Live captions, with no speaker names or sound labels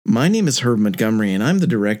My name is Herb Montgomery, and I'm the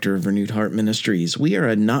director of Renewed Heart Ministries. We are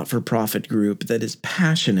a not-for-profit group that is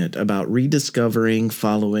passionate about rediscovering,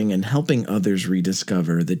 following, and helping others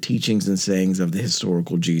rediscover the teachings and sayings of the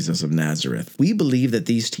historical Jesus of Nazareth. We believe that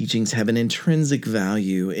these teachings have an intrinsic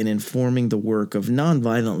value in informing the work of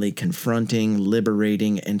nonviolently confronting,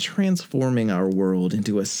 liberating, and transforming our world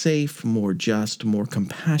into a safe, more just, more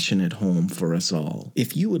compassionate home for us all.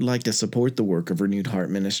 If you would like to support the work of Renewed Heart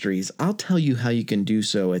Ministries, I'll tell you how you can do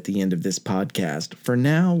so at the end of this podcast. For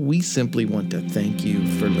now, we simply want to thank you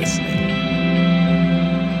for listening.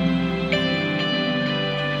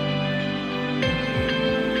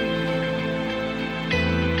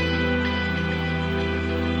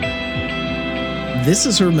 This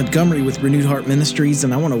is Herb Montgomery with Renewed Heart Ministries,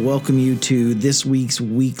 and I want to welcome you to this week's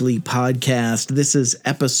weekly podcast. This is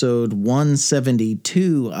episode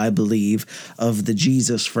 172, I believe, of the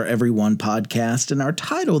Jesus for Everyone podcast, and our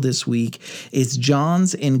title this week is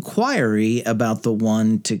John's Inquiry About the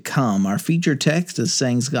One to Come. Our feature text is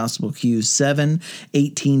Sayings Gospel Q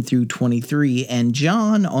 7:18 through 23, and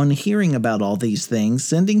John, on hearing about all these things,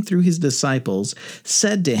 sending through his disciples,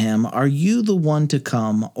 said to him, "Are you the one to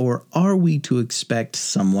come, or are we to expect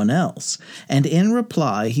someone else?" And in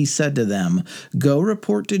reply, he said to them, "Go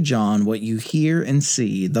report to John what you hear and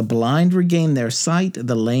see. The blind regain their sight,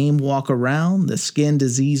 the lame walk around, the skin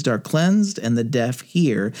diseased are cleansed, and the deaf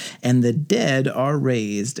hear, and the dead are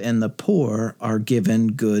raised, and the poor are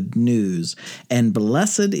given good news. And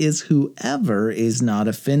blessed is whoever is not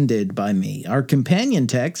offended by me." Our companion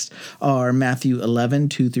texts are Matthew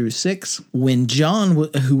 11:2 through 6. When John,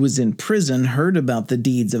 who was in prison, heard about the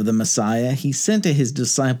deeds of the Messiah, he sent to his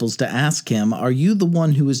disciples to ask him, "Are you the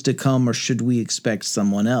one who is to come, or should we expect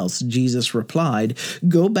someone else?" Jesus replied,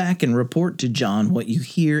 "Go back and report to John what you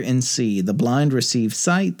hear and see. The blind receive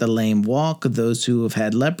sight, the lame walk, those who have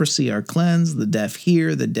had leprosy are cleansed, the deaf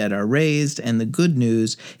hear, the dead are raised, and the good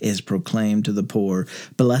news is proclaimed to the poor.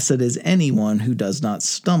 Blessed is anyone who does not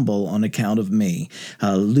stumble on account of me."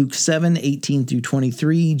 Luke 7:18 through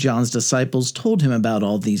 23, John's disciples told him about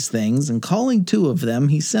all these things, and calling two of them,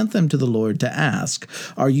 he sent them to the Lord to ask,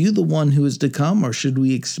 "Are you the one who is to come, or should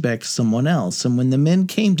we expect someone else?" And when the men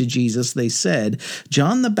came to Jesus, they said,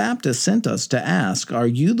 "John the Baptist sent us to ask, 'Are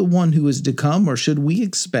you the one who is to come, or should we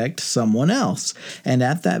expect someone else?'" And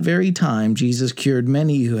at that very time, Jesus cured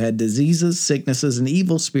many who had diseases, sicknesses, and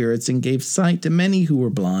evil spirits, and gave sight to many who were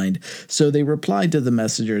blind. So they replied to the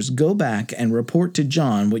messengers, "Go back and report to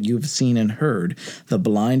John what you have seen and heard. The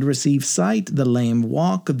blind receive sight, the lame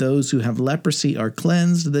walk, those who have leprosy are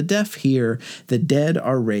cleansed, the deaf hear, the dead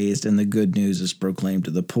are raised, and the good news is proclaimed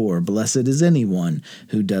to the poor. Blessed is anyone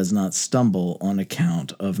who does not stumble on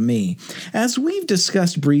account of me." As we've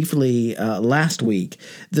discussed briefly last week,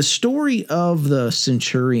 the story of the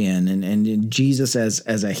centurion and Jesus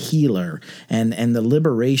as a healer and the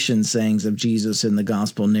liberation sayings of Jesus in the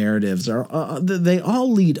gospel narratives they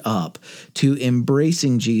all lead up to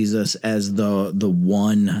embracing Jesus as the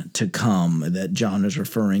one to come that John is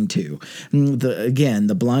referring to. Again,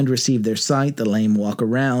 the blind receive their sight, the lame walk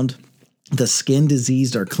around, the skin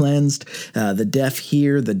diseased are cleansed, the deaf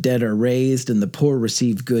hear, the dead are raised, and the poor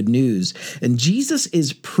receive good news. And Jesus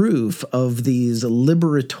is proof of these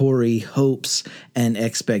liberatory hopes and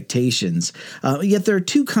expectations. Yet there are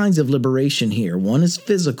two kinds of liberation here. One is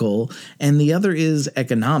physical, and the other is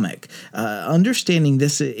economic. Understanding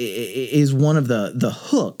this is one of the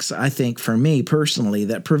hooks, I think, for me personally,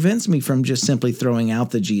 that prevents me from just simply throwing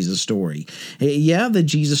out the Jesus story. Yeah, the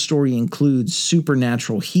Jesus story includes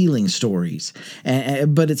supernatural healing stories,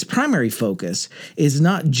 but its primary focus is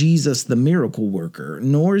not Jesus the miracle worker,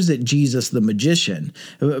 nor is it Jesus the magician,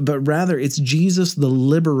 but rather it's Jesus the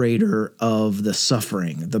liberator of the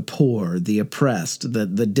suffering, the poor, the oppressed, the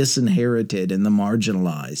disinherited, and the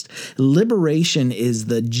marginalized. Liberation is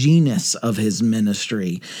the genus of his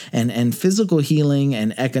ministry, and physical healing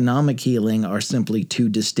and economic healing are simply two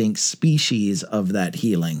distinct species of that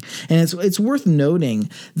healing. And it's worth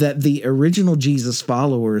noting that the original Jesus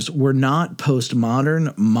followers were not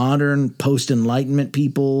modern, post-Enlightenment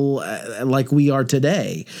people like we are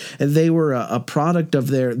today. They were a product of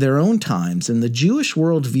their own times, and the Jewish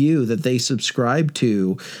worldview that they subscribed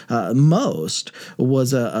to most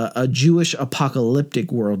was a Jewish apocalyptic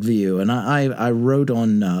worldview. And I wrote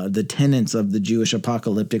on the tenets of the Jewish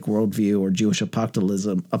apocalyptic worldview, or Jewish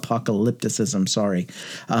apocalypticism.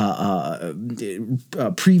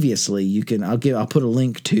 Previously, I'll put a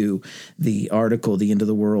link to the article, "The End of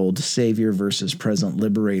the World savior versus present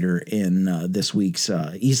liberator in this week's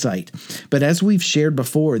eSight. But as we've shared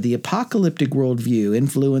before, the apocalyptic worldview,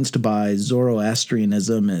 influenced by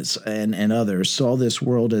Zoroastrianism and others, saw this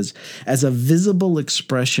world as a visible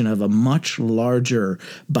expression of a much larger,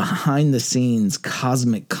 behind-the-scenes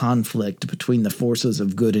cosmic conflict between the forces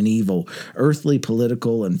of good and evil. Earthly,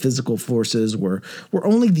 political, and physical forces were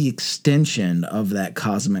only the extension of that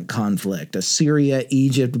cosmic conflict. Assyria,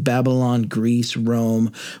 Egypt, Babylon, Greece,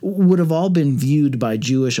 Rome would have all been viewed by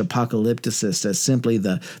Jewish apocalypticists as simply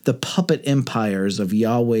the puppet empires of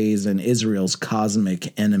Yahweh's and Israel's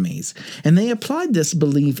cosmic enemies. And they applied this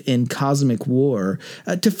belief in cosmic war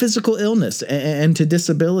to physical illness and to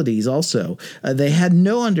disabilities also. They had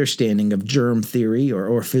no understanding of germ theory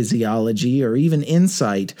or physiology or even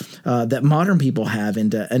insight that modern people have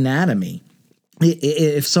into anatomy.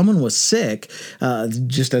 If someone was sick,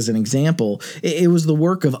 just as an example, it was the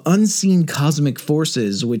work of unseen cosmic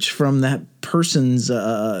forces, which from that person's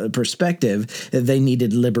perspective, they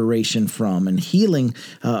needed liberation from. And healing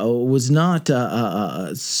was not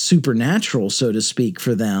supernatural, so to speak,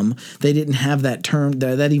 for them. They didn't have that term,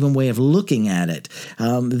 that even way of looking at it.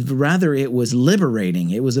 Rather, it was liberating.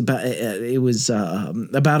 It was about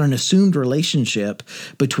an assumed relationship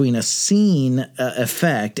between a seen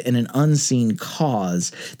effect and an unseen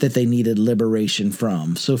cause that they needed liberation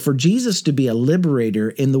from. So for Jesus to be a liberator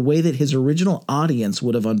in the way that his original audience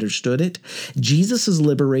would have understood it, Jesus'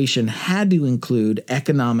 liberation had to include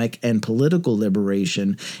economic and political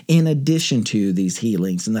liberation in addition to these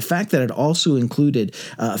healings. And the fact that it also included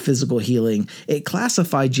physical healing, it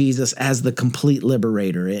classified Jesus as the complete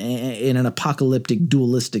liberator in an apocalyptic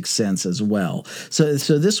dualistic sense as well. So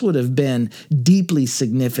this would have been deeply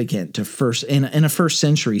significant to in a first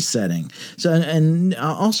century setting. So and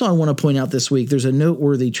also I want to point out this week there's a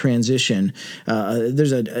noteworthy transition.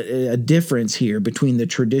 There's a difference here between the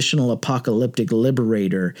traditional apocalyptic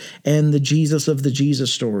liberator and the Jesus of the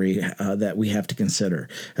Jesus story that we have to consider.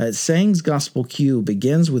 Sayings Gospel Q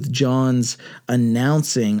begins with John's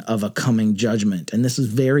announcing of a coming judgment, and this is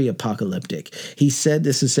very apocalyptic. He said,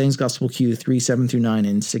 this is Sayings Gospel Q 3:7-9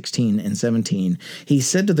 and 16 and 17. He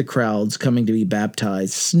said to the crowds coming to be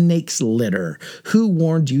baptized, "Snake's litter, who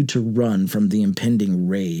warned you to run from the impending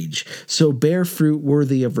rage? So bear fruit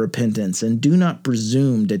worthy of repentance, and do not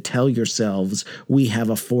presume to tell yourselves, we have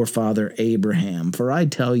a forefather Abraham. For I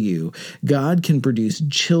tell you, God can produce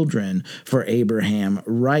children for Abraham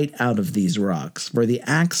right out of these rocks. For the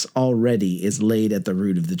axe already is laid at the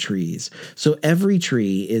root of the trees. So every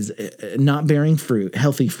tree is not bearing fruit,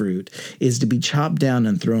 healthy fruit, is to be chopped down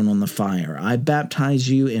and thrown on the fire. I baptize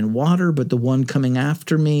you in water, but the one coming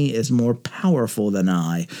after me is more powerful than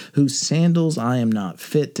I, whose sandals I am not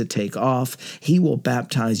fit to take off. He will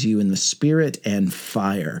baptize you in the Spirit and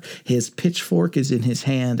fire. His pitchfork is in his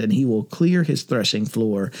hand, and he will clear his threshing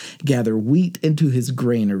floor, gather wheat into his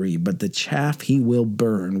granary, but the chaff he will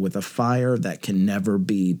burn with a fire that can never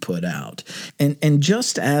be put out." And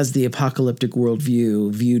just as the apocalyptic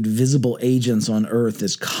worldview viewed visible agents on earth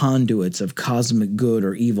as conduits of cosmic good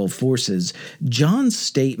or evil forces, John's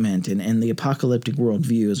statement and the apocalyptic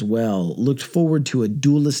worldview as well looked forward to a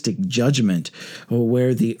dualistic judgment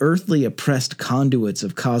where the earthly oppressed conduits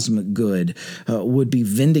of cosmic good would be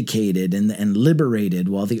vindicated and liberated,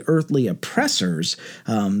 while the earthly oppressors,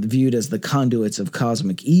 viewed as the conduits of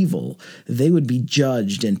cosmic evil, they would be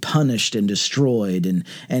judged and punished and destroyed.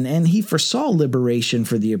 And he foresaw liberation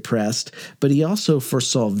for the oppressed, but he also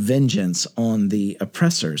foresaw vengeance on the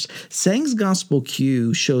oppressors. Sayings Gospel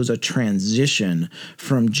Q shows a transition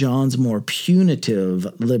from John's more punitive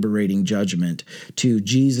liberating judgment to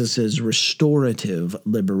Jesus's restorative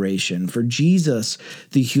liberation. For Jesus,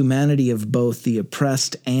 the humanity of both the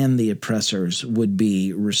oppressed and the oppressors would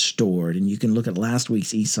be restored. And you can look at last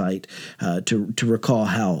week's eSight to recall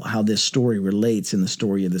how this story relates in the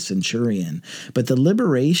story of the centurion. But the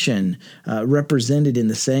liberation represented in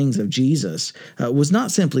the sayings of Jesus was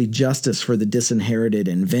not simply justice for the disinherited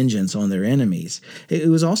and vengeance on their enemies. It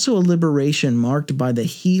was also a liberation marked by the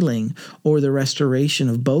healing or the restoration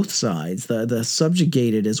of both sides, the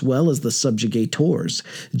subjugated as well as the subjugators.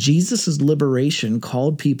 Jesus' liberation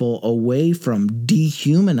called people away from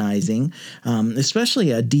dehumanizing,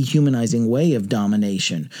 especially a dehumanizing way of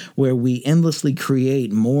domination, where we endlessly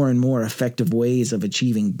create more and more effective ways of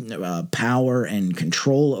achieving power and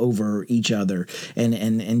control over each other.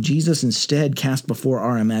 And Jesus instead cast before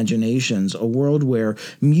our imaginations a world where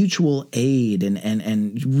mutual aid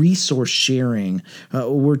and resource sharing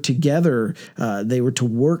were together. They were to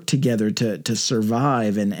work together to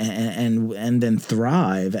survive and then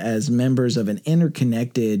thrive as members of an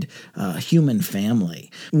interconnected human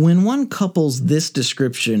family. When one couples this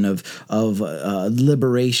description description of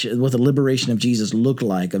liberation, what the liberation of Jesus looked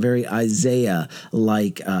like, a very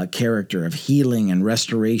Isaiah-like character of healing and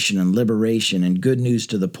restoration and liberation and good news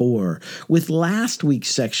to the poor, with last week's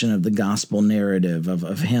section of the gospel narrative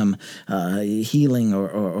of him healing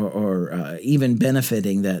or even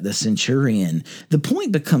benefiting the centurion. The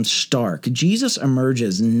point becomes stark. Jesus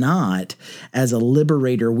emerges not as a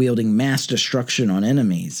liberator wielding mass destruction on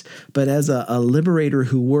enemies, but as a liberator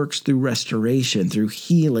who works through restoration, through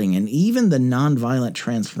healing, and even the nonviolent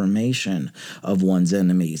transformation of one's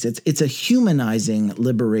enemies. It's a humanizing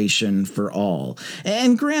liberation for all.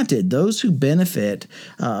 And granted, those who benefit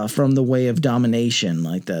from the way of domination,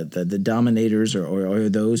 like the dominators or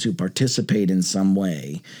those who participate in some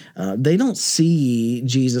way, they don't see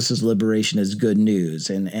Jesus' liberation as good news,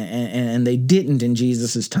 and they didn't in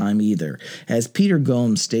Jesus' time either. As Peter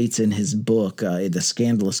Gomes states in his book, The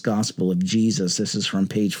Scandalous Gospel of Jesus, this is from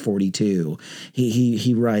page 42,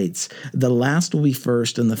 he writes, "The last will be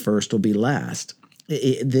first and the first will be last."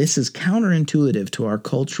 This is counterintuitive to our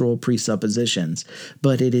cultural presuppositions,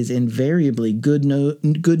 but it is invariably good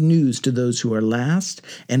news to those who are last,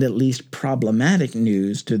 and at least problematic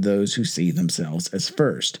news to those who see themselves as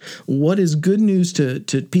first. What is good news to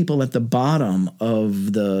people at the bottom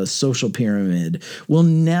of the social pyramid will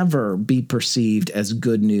never be perceived as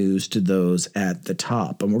good news to those at the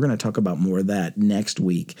top. And we're going to talk about more of that next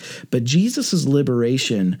week. But Jesus'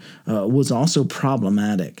 liberation was also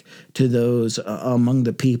problematic to those among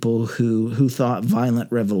the people who thought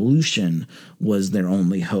violent revolution was their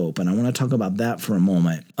only hope. And I want to talk about that for a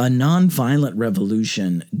moment. A nonviolent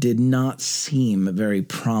revolution did not seem very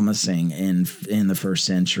promising in the first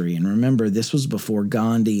century. And remember, this was before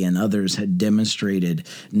Gandhi and others had demonstrated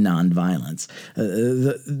nonviolence.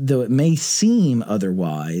 Though it may seem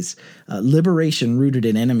otherwise, liberation rooted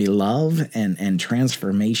in enemy love and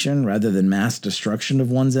transformation rather than mass destruction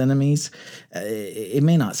of one's enemies, it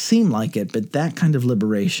may not seem like it, but that kind of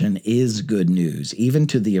liberation is good news, even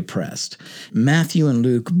to the oppressed. Matthew and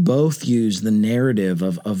Luke both use the narrative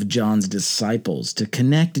of John's disciples to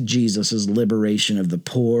connect Jesus' liberation of the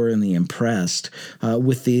poor and the oppressed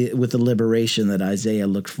with the liberation that Isaiah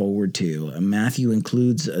looked forward to. Matthew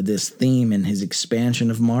includes this theme in his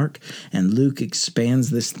expansion of Mark, and Luke expands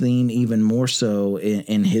this theme even more so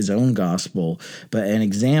in his own gospel. But an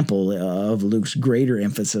example of Luke's greater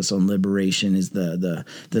emphasis on liberation is the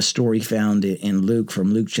story found in Luke,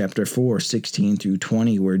 from Luke chapter 4, 16 through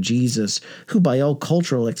 20, where Jesus, who by all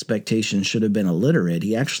cultural expectations should have been illiterate,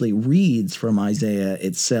 he actually reads from Isaiah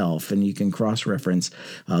itself. And you can cross-reference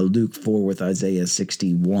Luke 4 with Isaiah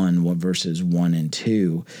 61, verses 1 and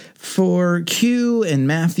 2. For Q and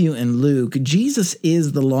Matthew and Luke, Jesus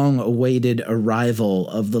is the long-awaited arrival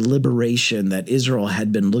of the liberation that Israel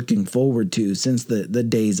had been looking forward to since the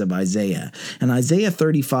days of Isaiah. And Isaiah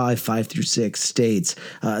 35, 5 through 6 states,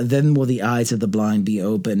 "Then will the eyes of the blind be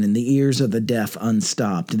opened, and the ears of the deaf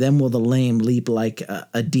unstopped. Then will the lame leap like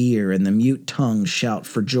a deer, and the mute tongue shout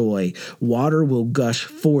for joy. Water will gush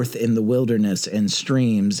forth in the wilderness, and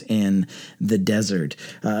streams in the desert."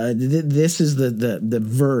 This is the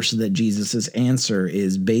verse that Jesus' answer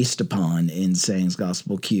is based upon in Sayings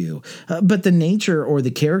Gospel Q. But the nature or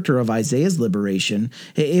the character of Isaiah's liberation,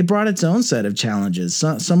 it brought its own set of challenges,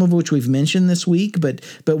 some of which we've mentioned this week, but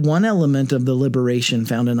one element of the liberation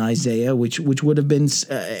found in Isaiah, which would have been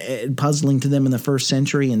puzzling to them in the first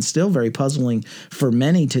century and still very puzzling for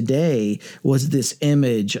many today, was this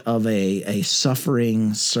image of a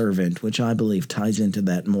suffering servant, which I believe ties into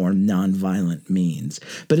that more nonviolent means.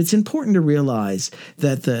 But it's important to realize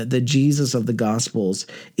that the Jesus of the Gospels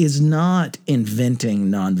is not inventing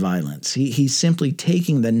nonviolence. He's simply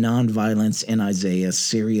taking the nonviolence in Isaiah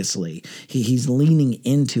seriously. He's leaning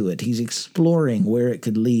into it. He's exploring where it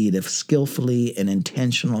could lead if skillfully and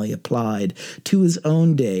intentionally applied to his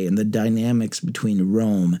own day and the dynamics between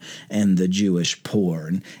Rome and the Jewish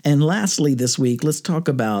poor. And lastly, this week, let's talk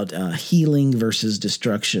about healing versus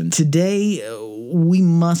destruction. Today, we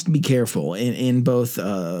must be careful in both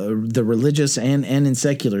the religious and in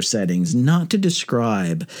secular settings not to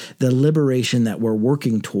describe the liberation that we're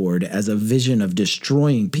working toward as a vision of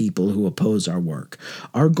destroying people who oppose our work.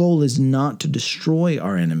 Our goal is not to destroy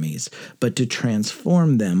our enemies, but to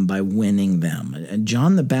transform them by winning them. And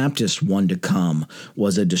John the Baptist, one to come,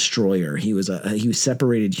 was a destroyer. He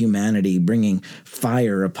separated humanity, bringing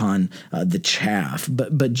fire upon the chaff.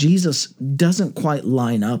 But Jesus doesn't quite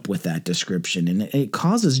line up with that description. In and it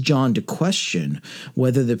causes John to question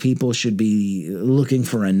whether the people should be looking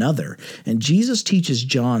for another. And Jesus teaches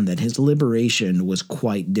John that his liberation was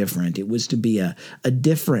quite different. It was to be a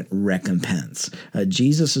different recompense.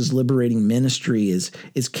 Jesus' liberating ministry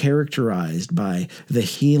is characterized by the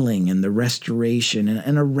healing and the restoration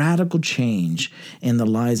and a radical change in the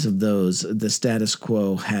lives of those the status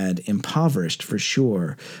quo had impoverished, for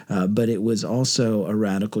sure, but it was also a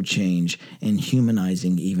radical change in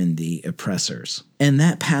humanizing even the oppressors. And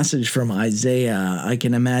that passage from Isaiah, I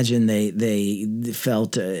can imagine they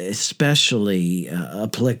felt especially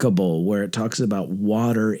applicable, where it talks about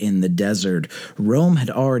water in the desert. Rome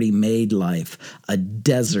had already made life a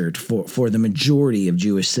desert for the majority of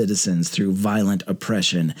Jewish citizens through violent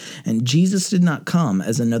oppression. And Jesus did not come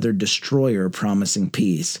as another destroyer promising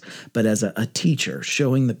peace, but as a teacher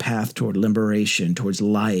showing the path toward liberation, towards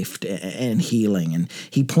life and healing. And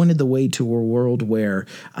he pointed the way to a world where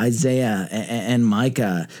Isaiah and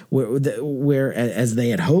Micah, where as they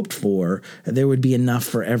had hoped for, there would be enough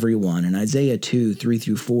for everyone. In Isaiah 2,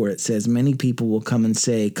 3-4, it says, "Many people will come and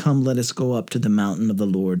say, 'Come, let us go up to the mountain of the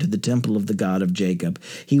Lord, to the temple of the God of Jacob.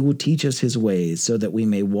 He will teach us his ways, so that we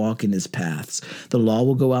may walk in his paths. The law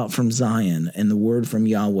will go out from Zion, and the word from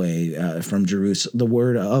Yahweh from Jerusalem, the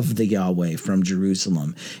word of the Yahweh from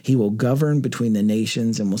Jerusalem. He will govern between the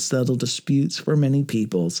nations and will settle disputes for many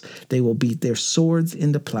peoples. They will beat their swords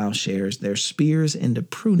into plowshares, their spears into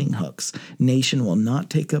pruning hooks. Nation will not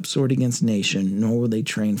take up sword against nation, nor will they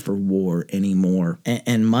train for war anymore."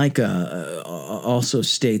 And Micah also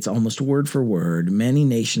states almost word for word, "Many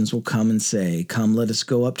nations will come and say, 'Come, let us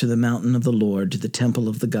go up to the mountain of the Lord, to the temple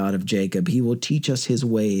of the God of Jacob. He will teach us his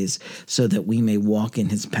ways, so that we may walk in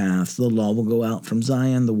his paths. The law will go out from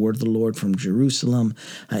Zion, the word of the Lord from Jerusalem.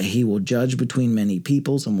 He will judge between many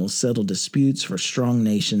peoples and will settle disputes for strong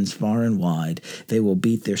nations far and wide. They will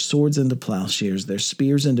beat their swords into plowshares, their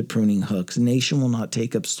spears into pruning hooks. Nation will not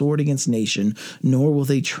take up sword against nation, nor will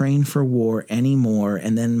they train for war anymore."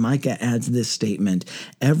 And then Micah adds this statement,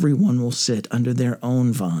 "Everyone will sit under their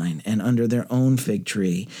own vine and under their own fig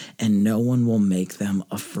tree, and no one will make them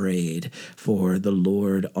afraid, for the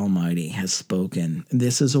Lord Almighty has spoken."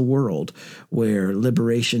 This is a world where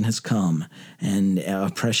liberation has come, and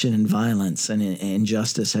oppression and violence and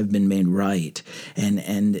injustice have been made right,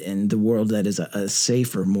 and the world that is a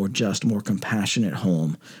safer, more just, more compassionate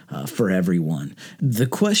home for everyone. The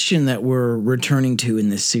question that we're returning to in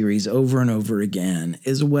this series over and over again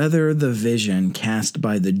is whether the vision cast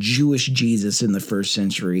by the Jewish Jesus in the first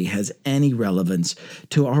century has any relevance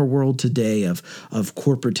to our world today of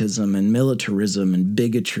corporatism and militarism and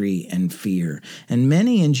bigotry and fear. And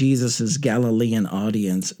many in Jesus' Galilean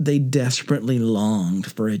audience, they desperately longed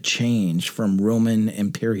for a change from Roman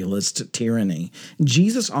imperialist tyranny.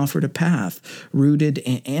 Jesus offered a path rooted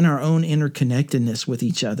in our own interconnectedness with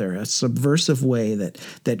each other, a subversive way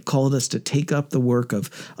that called us to take up the work of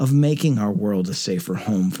making our world a safer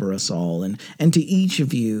home for us all. And to each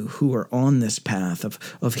of you who are on this path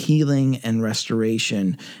of healing and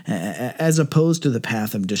restoration, as opposed to the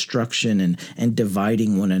path of destruction and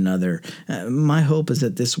dividing one another, my hope is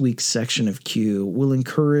that this week's section of Q will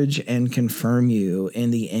encourage and confirm you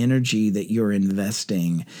in the energy that you're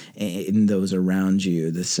investing in those around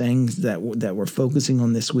you. The sayings that we're focusing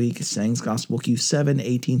on this week, Sayings Gospel Q7,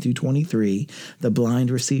 18-23, "The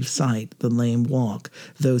blind receive sight, the lame walk,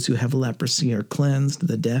 those who have leprosy are cleansed,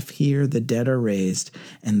 the deaf hear, the dead are raised,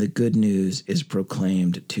 and the good news is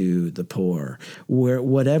proclaimed to the poor."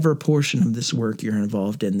 Whatever portion of this work you're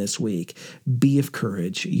involved in this week, be of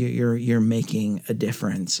courage. You're making a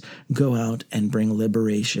difference. Go out and bring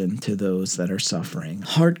liberation to those that are suffering.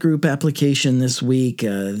 Heart group application this week.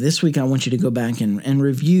 This week I want you to go back and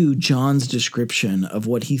review John's description of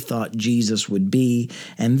what he thought Jesus would be,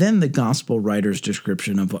 and then the gospel writer's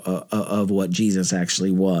description of what Jesus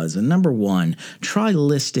actually was. And number one, try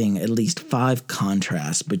listing at least 5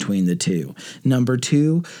 contrasts between the two. Number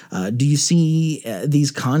two, do you see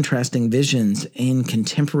these contrasting visions in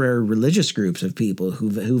contemporary religious groups of people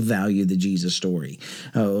who value the Jesus story?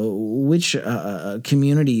 Which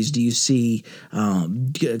communities do you see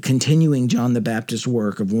continuing John the Baptist's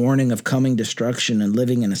work of warning of coming destruction and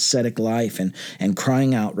living an ascetic life and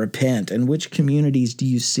crying out, "Repent"? And which communities do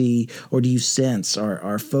you see or do you sense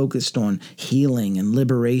are focused on healing and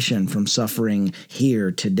liberation from suffering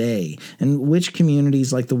here today? And which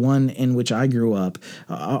communities, like the one in which I grew up,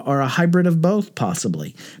 are a hybrid of both,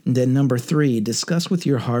 possibly? And then number 3, discuss with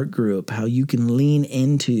your heart group how you can lean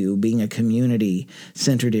into being a community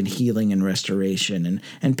centered in healing and restoration,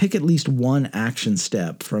 and pick at least one action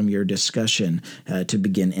step from your discussion to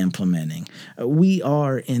begin implementing. We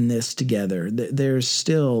are in this together. There's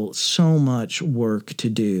still still so much work to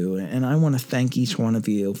do, and I want to thank each one of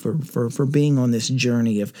you for being on this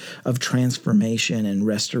journey of transformation and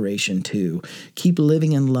restoration too. Keep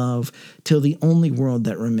living in love till the only world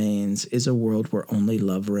that remains is a world where only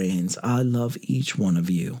love reigns. I love each one of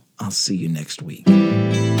you. I'll see you next week.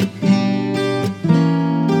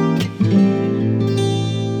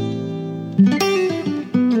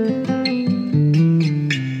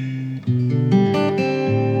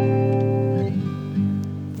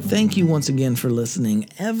 Thank you once again for listening.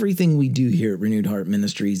 Everything we do here at Renewed Heart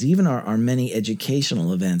Ministries, even our many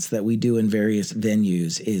educational events that we do in various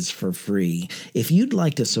venues, is for free. If you'd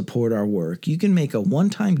like to support our work, you can make a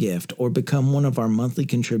one-time gift or become one of our monthly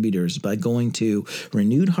contributors by going to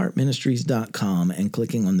renewedheartministries.com and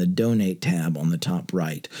clicking on the Donate tab on the top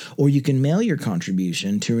right. Or you can mail your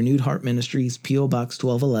contribution to Renewed Heart Ministries, P.O. Box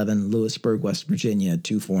 1211, Lewisburg, West Virginia,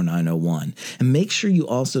 24901. And make sure you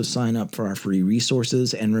also sign up for our free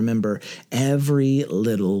resources, and remember, every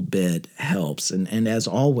little bit helps. And as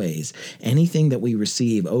always, anything that we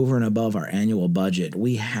receive over and above our annual budget,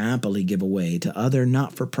 we happily give away to other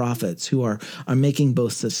not-for-profits who are making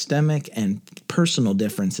both systemic and personal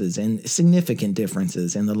differences and significant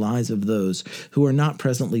differences in the lives of those who are not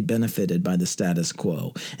presently benefited by the status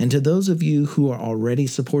quo. And to those of you who are already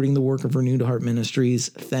supporting the work of Renewed Heart Ministries,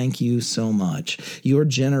 thank you so much. Your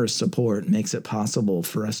generous support makes it possible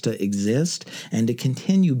for us to exist and to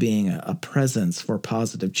continue being a presence for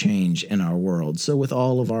positive change in our world. So with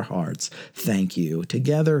all of our hearts, thank you.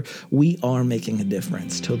 Together, we are making a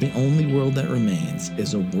difference till the only world that remains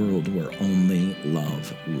is a world where only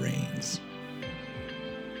love reigns.